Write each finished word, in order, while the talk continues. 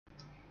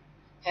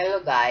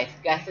Hello guys,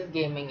 Castle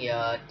Gaming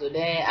here.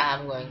 Today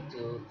I'm going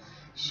to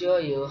show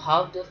you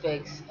how to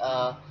fix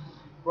a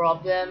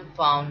problem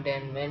found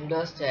in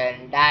Windows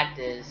 10, that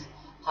is,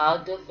 how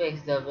to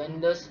fix the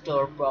Windows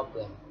Store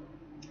problem.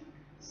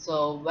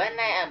 So when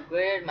I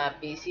upgraded my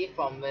PC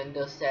from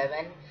Windows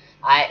 7,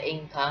 I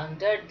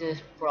encountered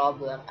this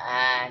problem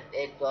and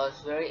it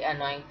was very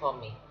annoying for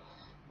me.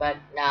 But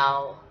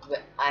now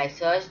I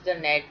searched the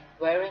net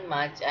very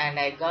much and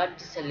I got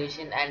the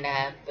solution and I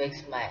have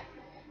fixed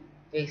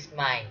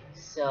mine.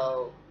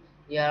 So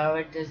here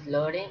it is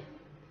loading,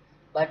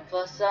 but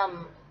for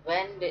some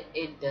when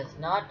it does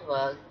not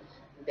work,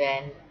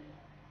 then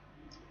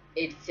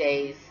it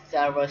says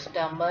server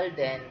stumble.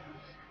 Then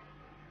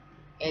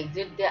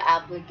exit the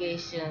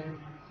application,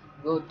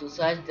 go to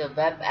search the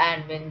web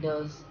and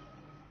Windows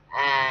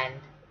and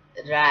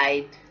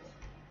write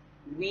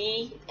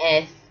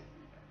vs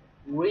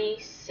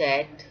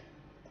reset,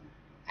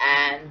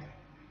 and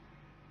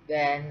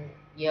then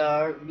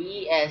your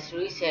vs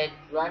reset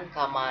run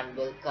command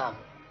will come.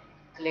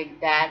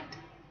 Click that,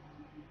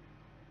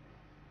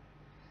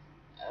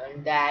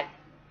 and that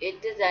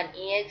it is an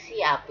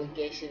exe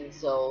application,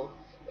 so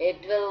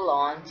it will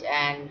launch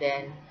and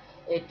then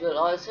it will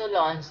also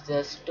launch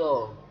the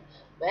store.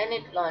 When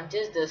it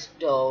launches the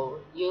store,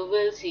 you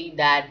will see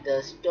that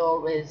the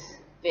store is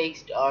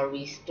fixed or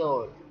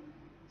restored.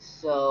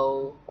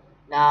 So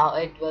now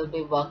it will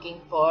be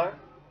working for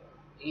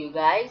you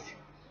guys.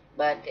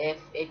 But if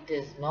it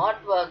is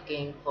not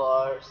working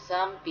for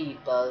some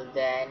people,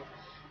 then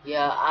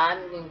yeah,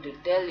 I'm going to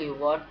tell you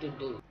what to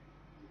do.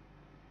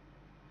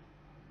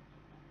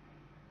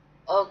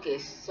 Okay,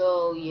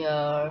 so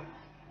here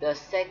the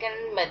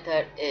second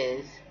method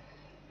is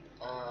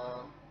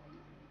uh,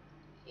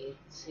 let's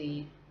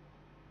see.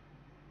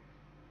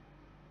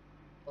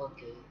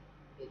 Okay,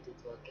 it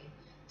is working.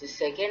 The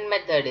second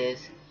method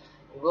is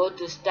go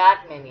to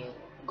start menu,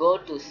 go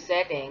to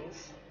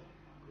settings,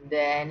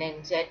 then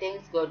in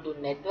settings go to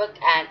network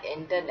and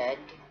internet,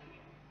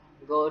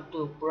 go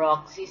to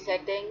proxy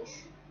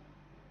settings,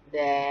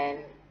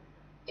 then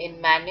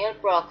in manual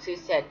proxy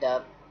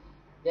setup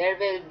there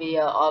will be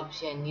a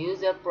option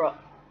use a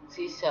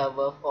proxy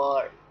server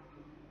for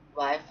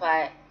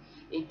Wi-Fi,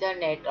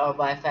 Ethernet or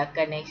Wi-Fi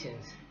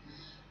connections.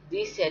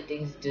 These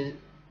settings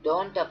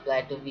don't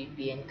apply to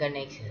VPN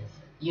connections.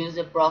 Use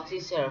a proxy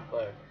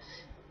server.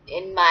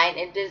 In mine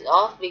it is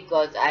off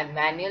because I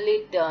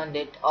manually turned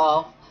it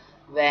off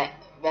when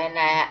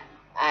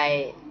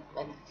I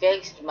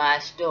fixed my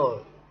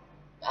store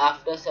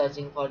after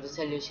searching for the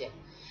solution.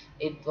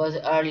 It was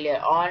earlier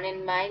on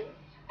in mine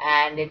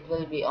and it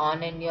will be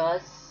on in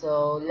yours.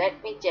 So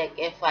let me check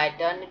if I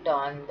turn it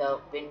on,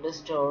 the Windows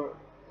Store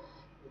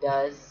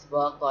does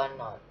work or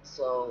not.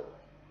 So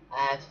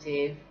I have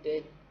saved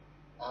it.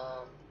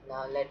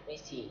 Now let me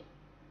see.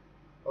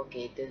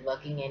 Okay, it is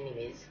working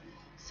anyways.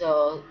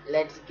 So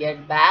let's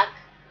get back.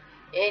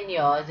 In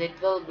yours it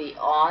will be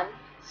on,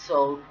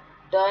 so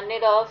turn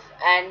it off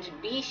and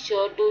be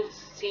sure to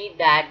see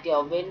that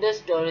your Windows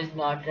Store is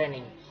not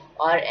running,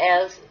 or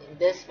else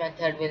this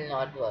method will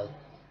not work.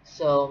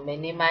 So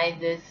minimize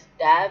this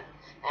tab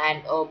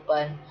and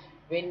open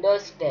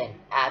Windows 10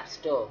 App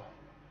Store.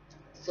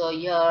 So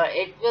here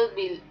it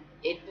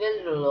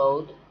will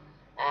load,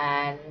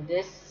 and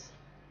this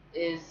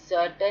is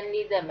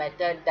certainly the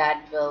method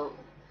that will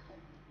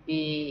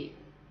be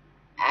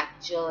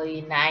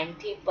actually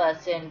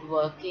 90%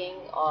 working,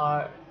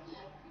 or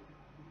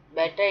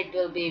better it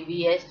will be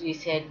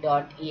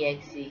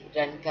vsreset.exe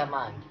run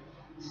command.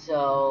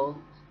 So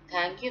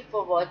thank you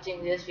for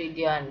watching this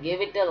video and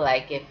give it a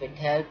like if it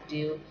helped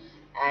you,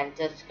 and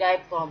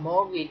subscribe for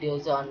more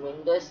videos on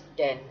Windows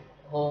 10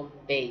 home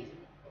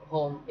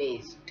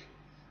based.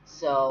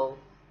 So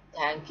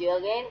thank you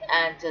again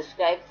and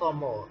subscribe for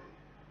more.